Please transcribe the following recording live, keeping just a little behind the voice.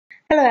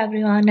Hello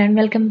everyone and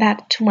welcome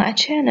back to my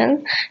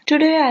channel.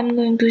 Today I'm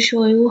going to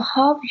show you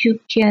how you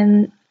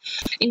can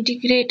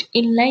integrate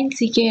inline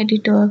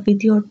CKEditor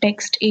with your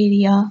text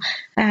area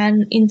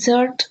and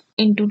insert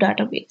into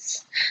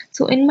database.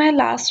 So in my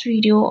last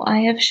video I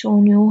have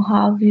shown you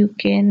how you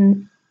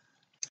can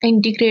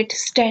integrate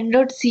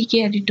standard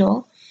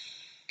CKEditor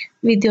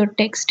with your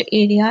text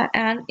area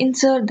and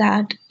insert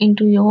that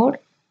into your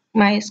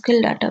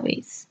MySQL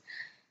database.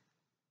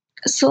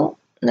 So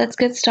let's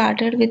get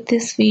started with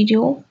this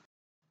video.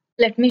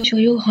 Let me show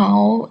you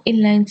how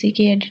inline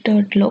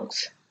CKEditor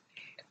looks.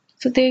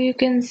 So there you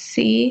can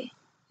see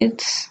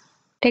it's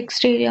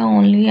text area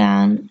only,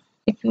 and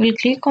if you will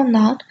click on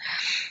that,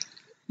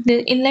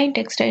 the inline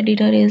text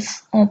editor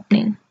is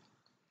opening.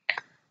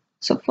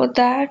 So for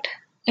that,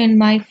 in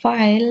my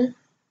file,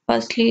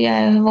 firstly I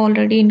have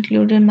already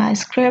included my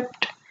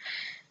script,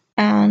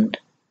 and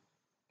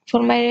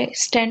for my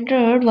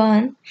standard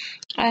one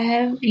I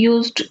have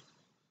used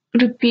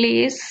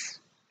replace,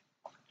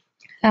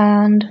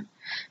 and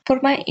for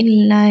my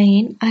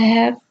inline I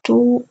have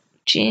to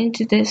change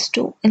this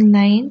to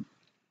inline.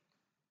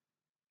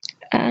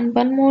 And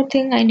one more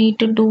thing I need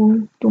to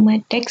do to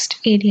my text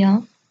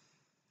area,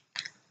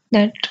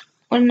 that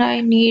when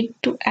I need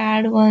to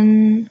add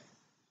one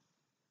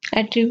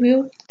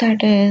attribute,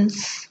 that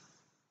is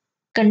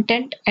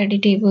content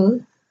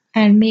editable,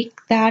 and make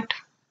that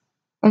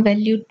a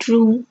value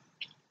true.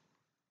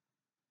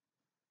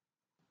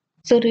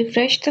 So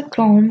refresh the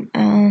Chrome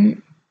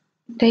and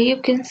there you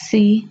can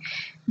see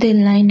the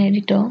inline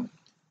editor.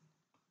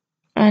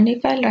 And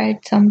if I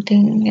write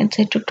something, let's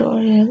say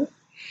tutorial,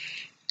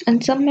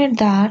 and submit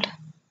that,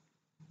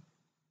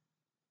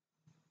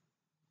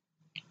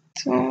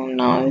 so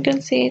now you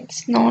can see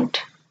it's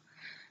not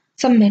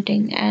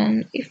submitting.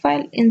 And if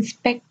I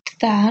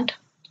inspect that,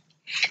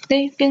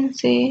 then you can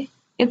see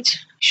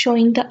it's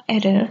showing the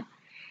error.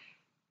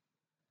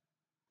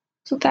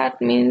 So that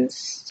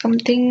means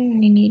something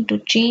we need to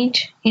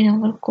change in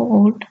our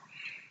code.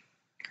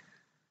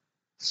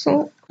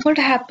 So what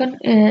happens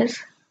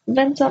is,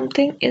 when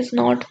something is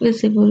not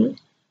visible,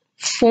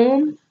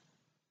 form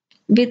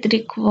with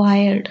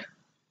required,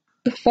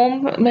 the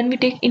form, when we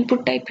take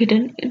input type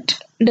hidden, it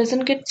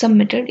doesn't get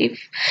submitted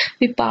if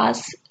we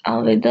pass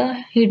with the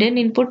hidden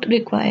input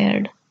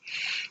required.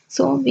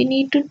 So we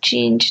need to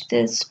change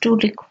this to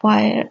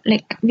require,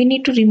 like we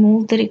need to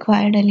remove the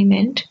required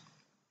element.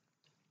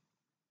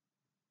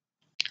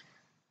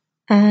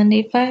 And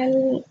if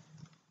I'll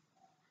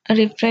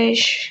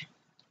refresh,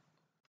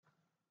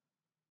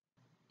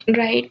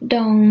 write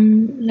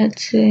down,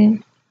 let's say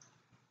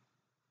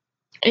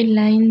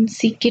inline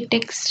CK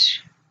text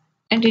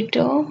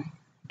editor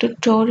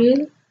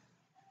tutorial,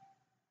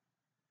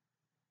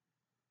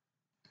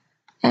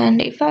 and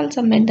if I'll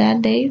submit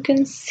that, there you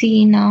can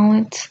see now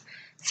it's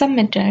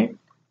submitted.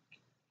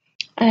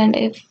 And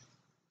if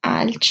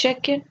I'll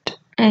check it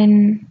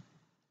in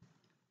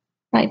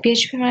my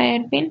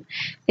phpmyadmin,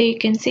 there you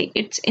can see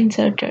it's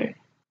inserted.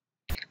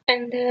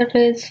 And there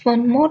is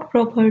one more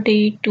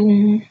property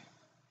to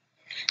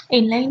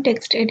inline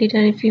text editor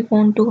if you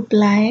want to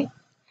apply,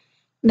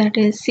 that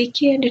is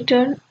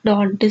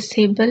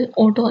CKEditor.disable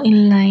auto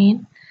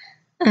inline.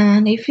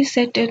 And if you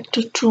set it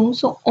to true,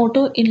 so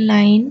auto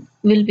inline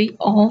will be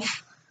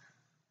off.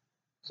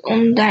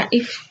 On that,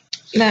 if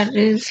that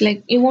is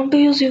like you want to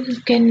use, you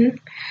can.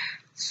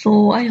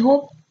 So I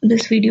hope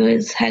this video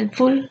is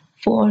helpful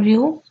for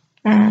you,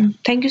 and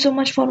thank you so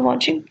much for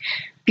watching.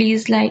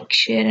 Please like,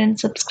 share and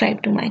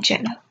subscribe to my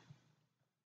channel.